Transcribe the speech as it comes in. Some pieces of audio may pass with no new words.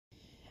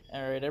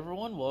Alright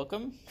everyone,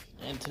 welcome.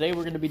 And today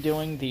we're going to be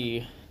doing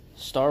the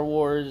Star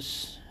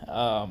Wars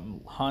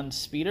Han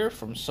Speeder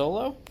from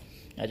Solo.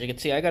 As you can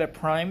see, I got it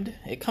primed.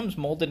 It comes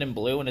molded in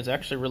blue and it's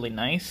actually really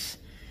nice.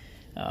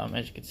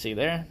 As you can see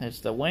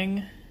there's the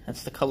wing.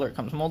 That's the color it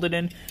comes molded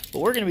in. But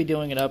we're going to be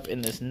doing it up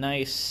in this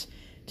nice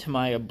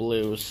Tamiya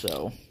blue,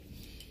 so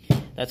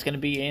that's going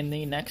to be in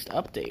the next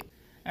update.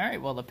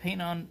 Alright, well the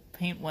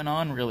paint went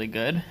on really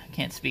good. I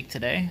can't speak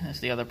today. That's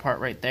the other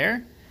part right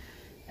there.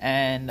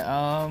 And,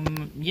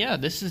 yeah,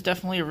 this is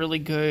definitely a really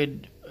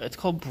good, it's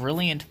called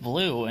Brilliant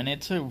Blue, and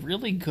it's a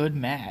really good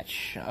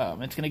match.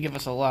 It's going to give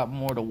us a lot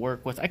more to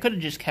work with. I could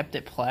have just kept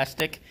it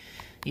plastic,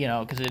 you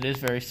know, because it is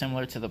very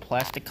similar to the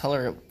plastic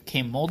color it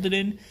came molded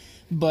in,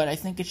 but I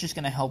think it's just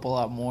going to help a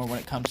lot more when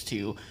it comes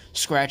to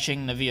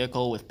scratching the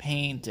vehicle with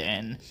paint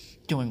and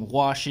doing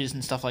washes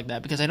and stuff like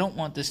that, because I don't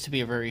want this to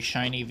be a very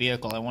shiny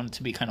vehicle. I want it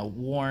to be kind of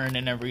worn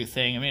and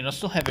everything. I mean, it'll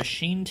still have a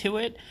sheen to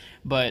it,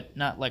 but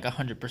not like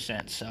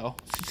 100%, so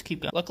let's just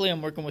keep going. Luckily,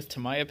 I'm working with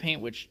Tamiya paint,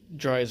 which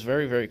dries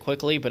very, very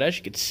quickly, but as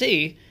you can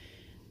see,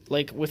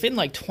 like, within,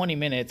 like, 20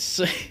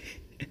 minutes,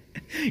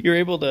 you're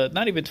able to,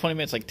 not even 20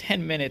 minutes, like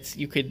 10 minutes,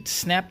 you could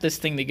snap this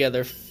thing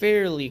together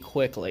fairly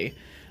quickly.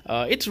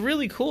 It's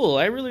really cool.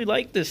 I really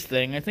like this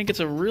thing. I think it's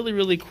a really,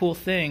 really cool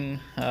thing.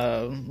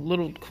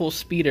 Little cool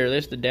speeder.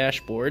 There's the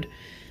dashboard.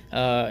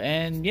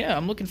 And yeah,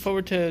 I'm looking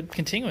forward to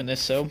continuing this,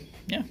 so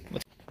yeah.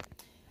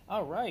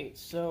 Alright,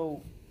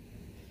 so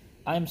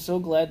I'm so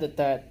glad that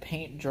that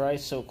paint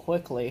dries so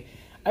quickly.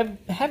 I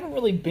haven't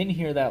really been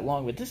here that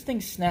long, but this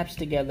thing snaps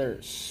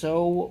together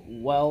so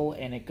well,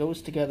 and it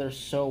goes together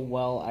so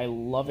well. I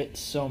love it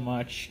so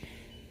much.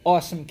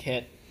 Awesome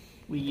kit.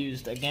 We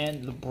used,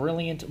 again, the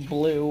Brilliant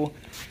Blue.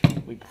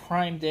 We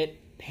primed it,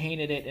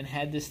 painted it, and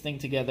had this thing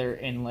together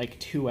in like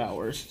 2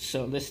 hours.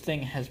 So this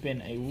thing has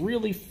been a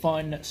really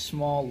fun,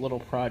 small little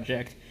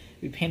project.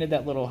 We painted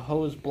that little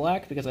hose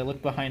black because I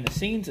looked behind the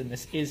scenes, and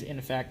this is, in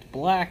fact,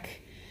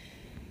 black.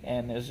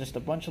 And there's just a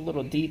bunch of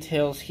little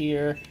details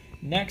here.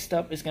 Next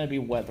up is going to be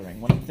weathering.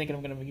 What I'm thinking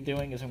I'm going to be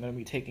doing is I'm going to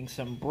be taking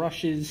some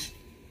brushes.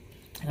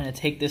 I'm going to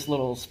take this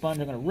little sponge,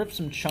 I'm going to rip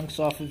some chunks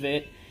off of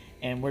it,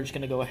 and we're just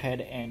going to go ahead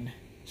and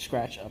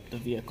scratch up the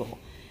vehicle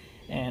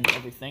and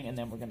everything, and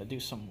then we're going to do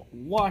some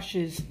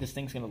washes. This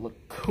thing's going to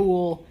look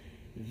cool.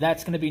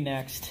 That's going to be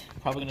next.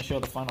 Probably going to show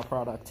the final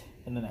product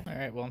in the next.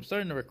 Alright, well I'm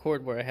starting to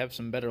record where I have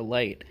some better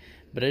light,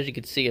 but as you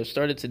can see I've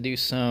started to do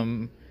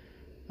some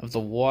of the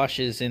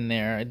washes in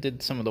there. I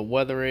did some of the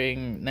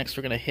weathering. Next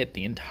we're going to hit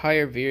the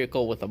entire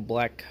vehicle with a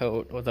black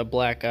coat, with a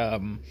black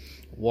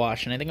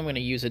wash, and I think I'm going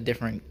to use a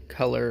different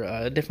color,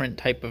 a different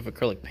type of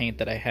acrylic paint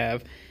that I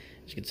have.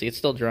 As you can see, it's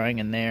still drying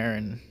in there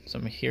and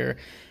some here.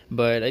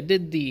 But I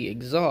did the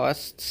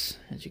exhausts,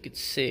 as you can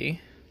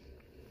see.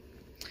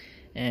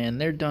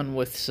 And they're done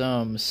with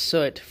some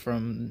soot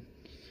from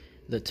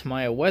the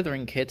Tamiya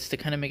weathering kits to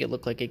kind of make it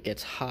look like it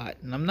gets hot.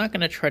 And I'm not going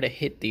to try to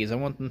hit these. I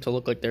want them to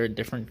look like they're a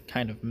different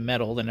kind of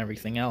metal than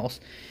everything else.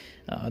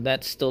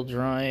 That's still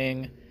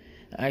drying.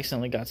 I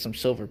accidentally got some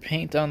silver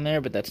paint on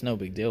there, but that's no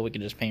big deal. We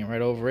can just paint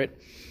right over it.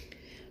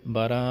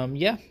 But,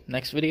 yeah,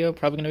 next video,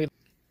 probably going to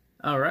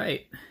be...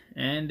 Alright.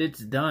 And it's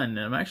done.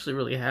 I'm actually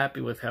really happy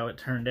with how it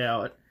turned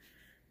out.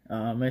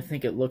 I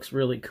think it looks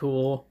really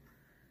cool.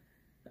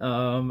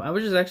 I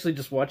was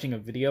just watching a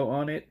video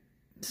on it.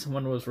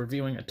 Someone was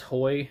reviewing a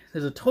toy.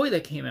 There's a toy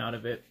that came out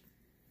of it.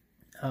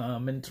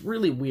 And it's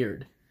really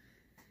weird.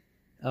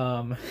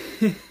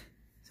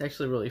 It's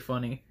actually really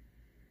funny.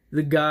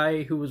 The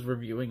guy who was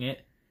reviewing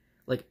it,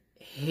 like,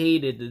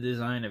 hated the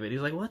design of it.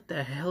 He's like, what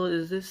the hell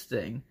is this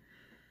thing?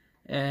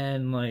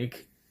 And,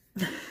 like...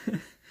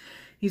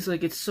 He's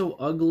like, it's so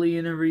ugly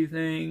and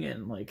everything,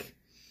 and like,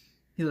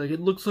 he's like, it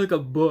looks like a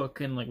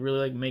book, and like, really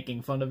like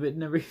making fun of it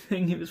and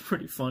everything. It was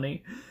pretty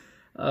funny.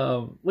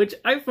 Which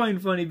I find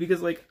funny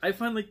because like, I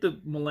find like the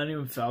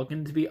Millennium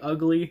Falcon to be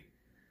ugly,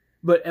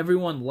 but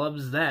everyone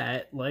loves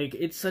that. Like,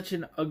 it's such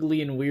an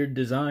ugly and weird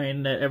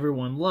design that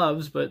everyone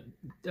loves, but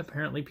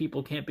apparently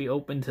people can't be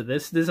open to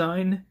this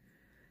design.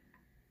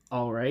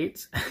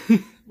 Alright.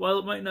 While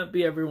it might not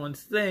be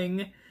everyone's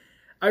thing,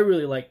 I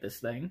really like this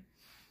thing.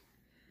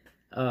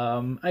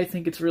 I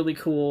think it's really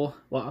cool.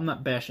 Well, I'm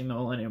not bashing the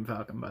Millennium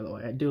Falcon, by the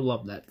way. I do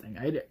love that thing.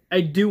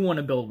 I do want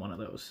to build one of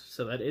those,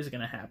 so that is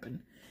going to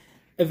happen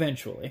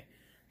eventually.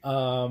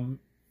 I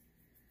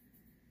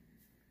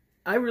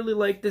really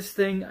like this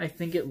thing. I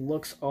think it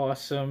looks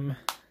awesome.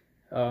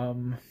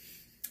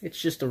 It's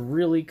just a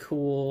really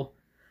cool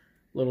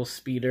little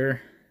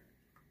speeder.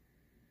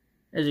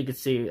 As you can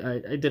see,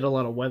 I did a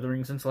lot of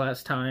weathering since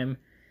last time.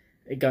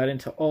 It got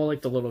into all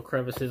like the little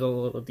crevices, all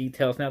the little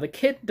details. Now the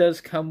kit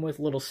does come with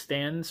little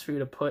stands for you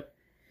to put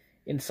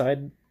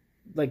inside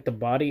like the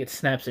body it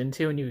snaps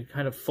into, and you can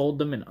kind of fold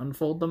them and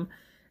unfold them.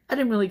 I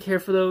didn't really care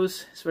for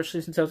those, especially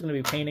since I was going to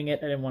be painting it.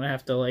 I didn't want to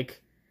have to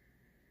like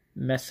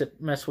mess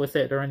with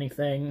it or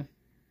anything.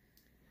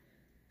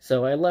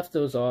 So I left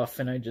those off,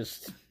 and I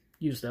just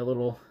used that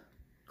little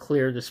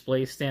clear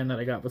display stand that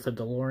I got with the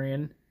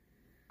DeLorean.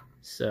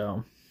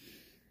 So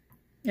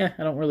yeah,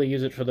 I don't really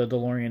use it for the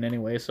DeLorean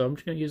anyway, so I'm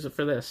just going to use it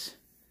for this.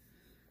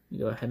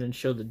 Go ahead and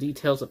show the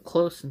details up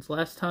close since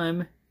last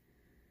time.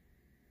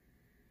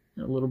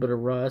 A little bit of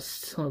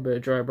rust, a little bit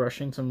of dry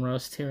brushing, some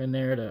rust here and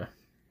there to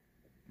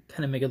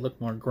kind of make it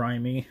look more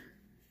grimy.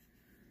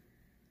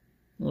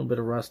 A little bit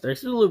of rust there.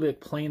 It's a little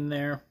bit plain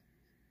there.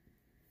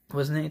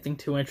 Wasn't anything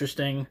too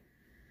interesting.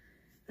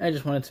 I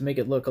just wanted to make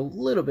it look a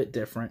little bit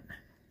different.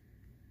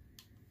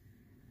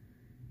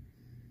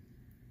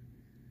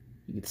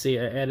 You can see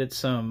I added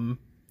some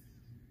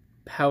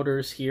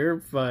powders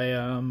here by,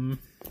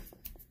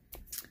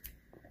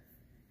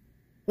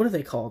 what are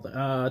they called?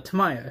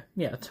 Tamiya.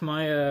 Yeah,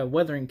 Tamiya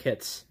weathering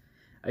kits.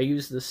 I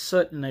used the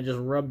soot and I just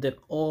rubbed it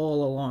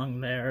all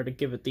along there to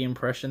give it the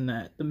impression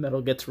that the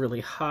metal gets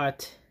really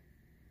hot.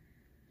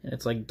 And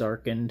it's like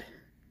darkened.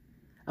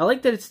 I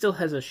like that it still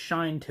has a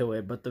shine to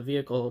it, but the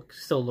vehicle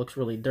still looks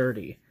really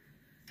dirty.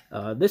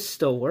 This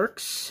still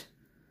works.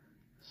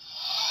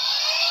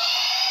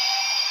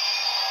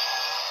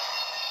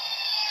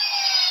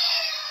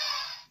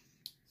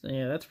 So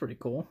yeah, that's pretty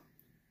cool.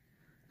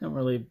 Don't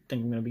really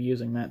think I'm going to be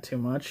using that too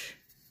much.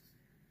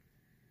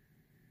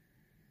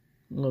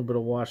 A little bit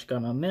of wash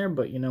got on there,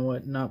 but you know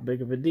what? Not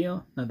big of a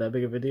deal. Not that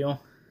big of a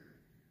deal.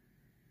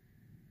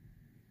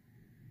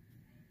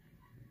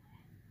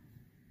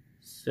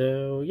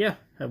 So yeah,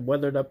 I've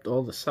weathered up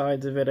all the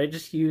sides of it. I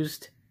just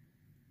used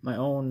my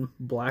own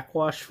black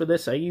wash for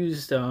this. I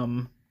used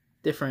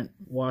different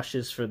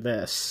washes for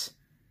this.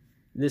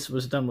 This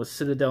was done with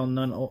Citadel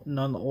Null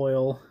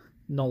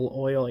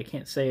Oil. I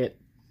can't say it.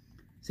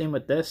 Same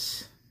with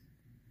this.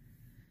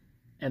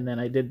 And then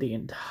I did the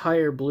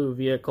entire blue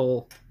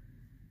vehicle,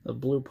 the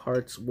blue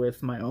parts,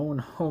 with my own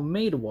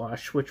homemade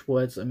wash, which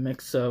was a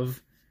mix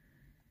of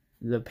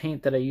the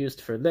paint that I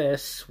used for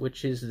this,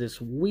 which is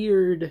this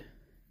weird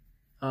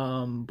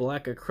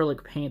black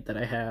acrylic paint that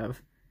I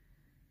have.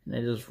 And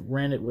I just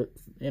ran it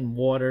in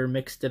water,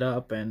 mixed it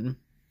up, and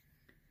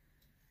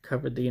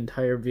covered the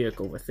entire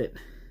vehicle with it.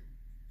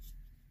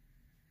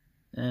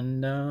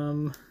 And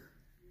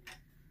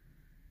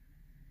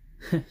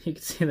you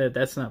can see that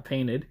that's not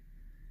painted,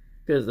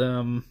 because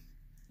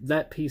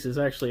that piece is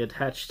actually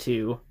attached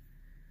to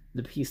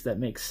the piece that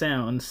makes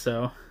sound,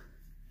 so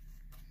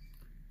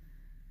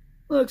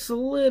looks a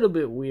little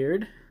bit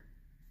weird.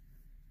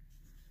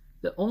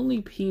 The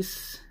only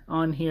piece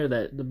on here,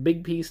 the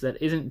big piece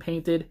that isn't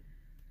painted,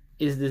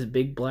 is this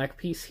big black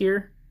piece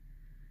here,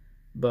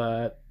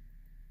 but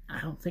I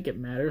don't think it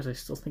matters. I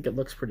still think it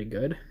looks pretty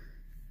good.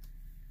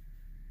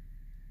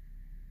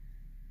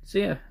 So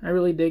yeah, I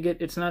really dig it.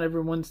 It's not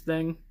everyone's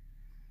thing.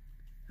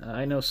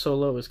 I know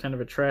Solo is kind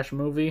of a trash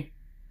movie.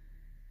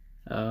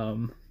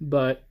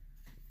 But,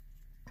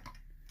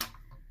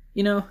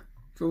 you know,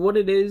 for what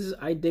it is,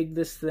 I dig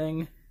this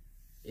thing.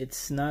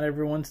 It's not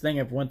everyone's thing.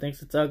 Everyone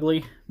thinks it's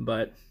ugly,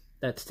 but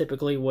that's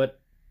typically what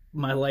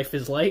my life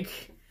is like.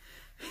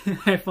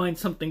 I find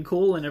something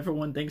cool and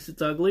everyone thinks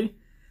it's ugly.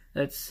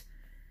 That's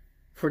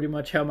pretty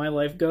much how my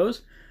life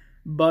goes.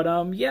 But,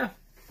 yeah,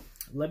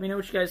 let me know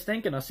what you guys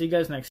think, and I'll see you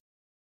guys next time.